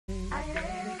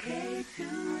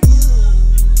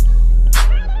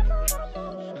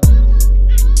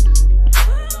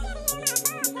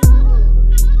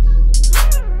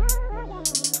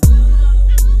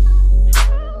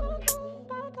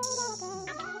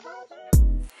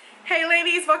Hey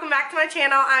ladies, welcome back to my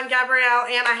channel. I'm Gabrielle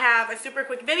and I have a super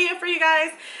quick video for you guys.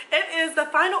 It is the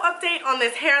final update on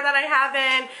this hair that I have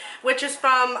in, which is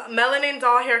from Melanin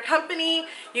Doll Hair Company.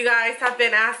 You guys have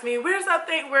been asking me, where's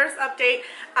update, where's update?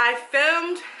 I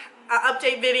filmed an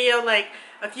update video like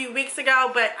a few weeks ago,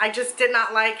 but I just did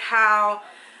not like how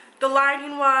the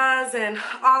lighting was and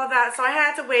all of that, so I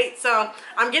had to wait. So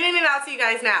I'm getting it out to you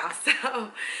guys now.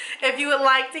 So if you would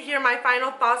like to hear my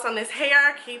final thoughts on this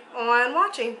hair, keep on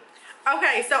watching.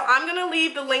 Okay, so I'm going to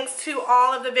leave the links to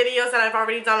all of the videos that I've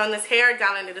already done on this hair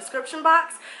down in the description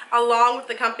box, along with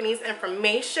the company's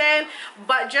information.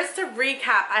 But just to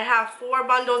recap, I have 4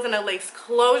 bundles and a lace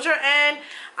closure in.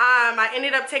 I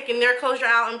ended up taking their closure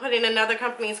out and putting another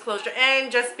company's closure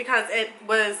in just because it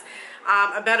was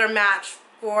a better match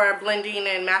for blending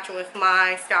and matching with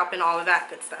my scalp and all of that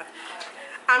good stuff.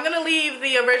 I'm going to leave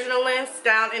the original links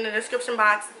down in the description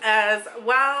box as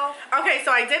well. Okay,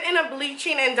 so I did end up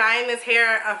bleaching and dyeing this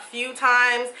hair a few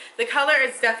times. The color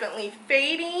is definitely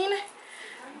fading,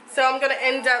 so I'm going to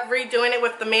end up redoing it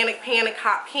with the Manic Panic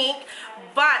Hot Pink.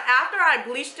 But after I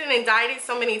bleached it and dyed it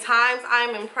so many times,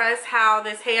 I'm impressed how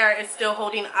this hair is still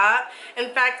holding up. In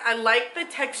fact, I like the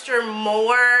texture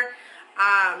more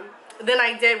than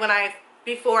I did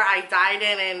before I dyed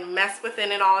it and messed with it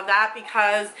and all of that,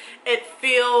 because it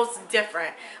feels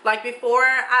different. Like before,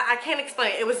 I can't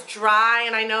explain it. It was dry,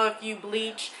 and I know if you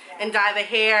bleach and dye the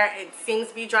hair, it seems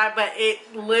to be dry, but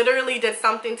it literally did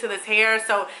something to this hair,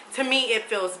 so to me it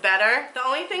feels better. The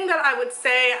only thing that I would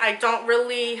say I don't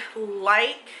really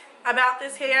like about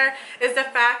this hair is the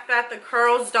fact that the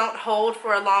curls don't hold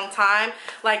for a long time.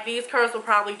 Like, these curls will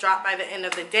probably drop by the end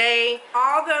of the day.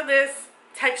 Although this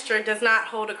texture does not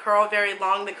hold a curl very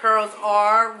long, the curls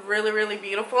are really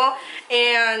beautiful.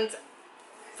 And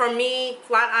for me,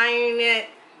 flat ironing it,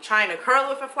 trying to curl it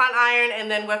with a flat iron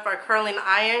and then with a curling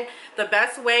iron, the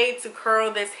best way to curl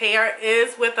this hair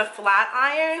is with a flat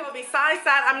iron. So besides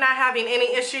that, I'm not having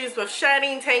any issues with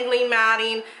shedding, tangling,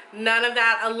 matting, none of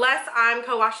that, unless I'm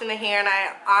co-washing the hair, and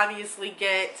I obviously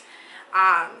get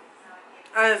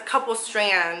a couple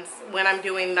strands when I'm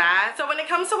doing that. So when it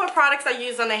comes to what products I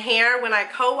use on the hair, when I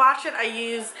co-wash it, I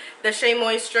use the Shea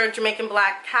Moisture Jamaican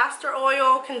Black Castor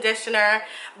Oil Conditioner,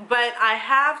 but I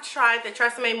have tried the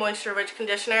Tresemme Moisture Rich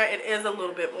Conditioner. It is a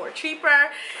little bit more cheaper,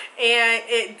 and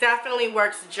it definitely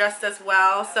works just as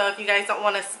well. So if you guys don't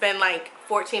want to spend like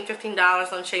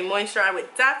 $14–15 on Shea Moisture, I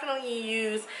would definitely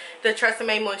use the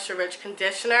Tresemme Moisture Rich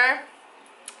Conditioner.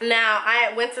 Now,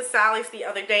 I went to Sally's the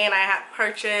other day and I had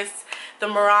purchased the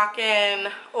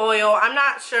Moroccan oil. I'm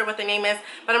not sure what the name is,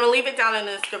 but I'm going to leave it down in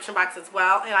the description box as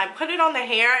well. And I put it on the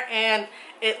hair and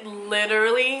it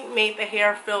literally made the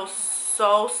hair feel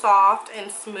so soft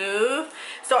and smooth.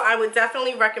 So I would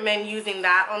definitely recommend using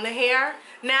that on the hair.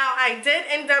 Now, I did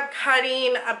end up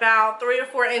cutting about 3 or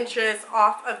 4 inches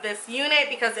off of this unit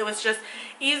because it was just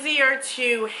easier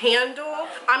to handle.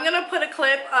 I'm going to put a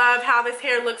clip of how this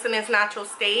hair looks in its natural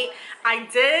state. I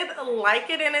did like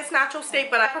it in its natural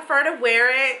state, but I prefer to wear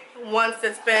it once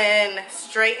it's been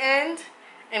straightened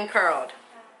and curled.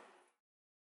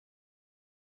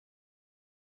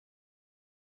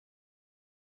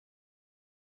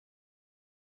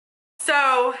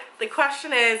 So the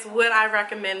question is, would I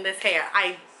recommend this hair?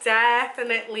 I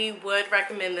definitely would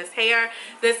recommend this hair.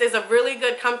 This is a really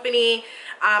good company.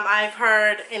 I've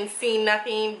heard and seen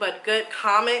nothing but good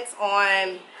comments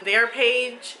on their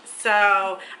page,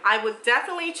 so I would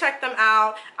definitely check them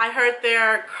out. I heard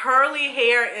their curly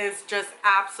hair is just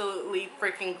absolutely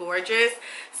freaking gorgeous.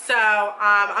 So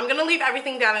I'm gonna leave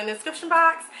everything down in the description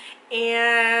box.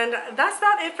 And that's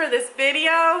about it for this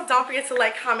video. Don't forget to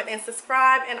like, comment, and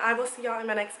subscribe, and I will see y'all in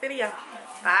my next video.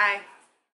 Bye.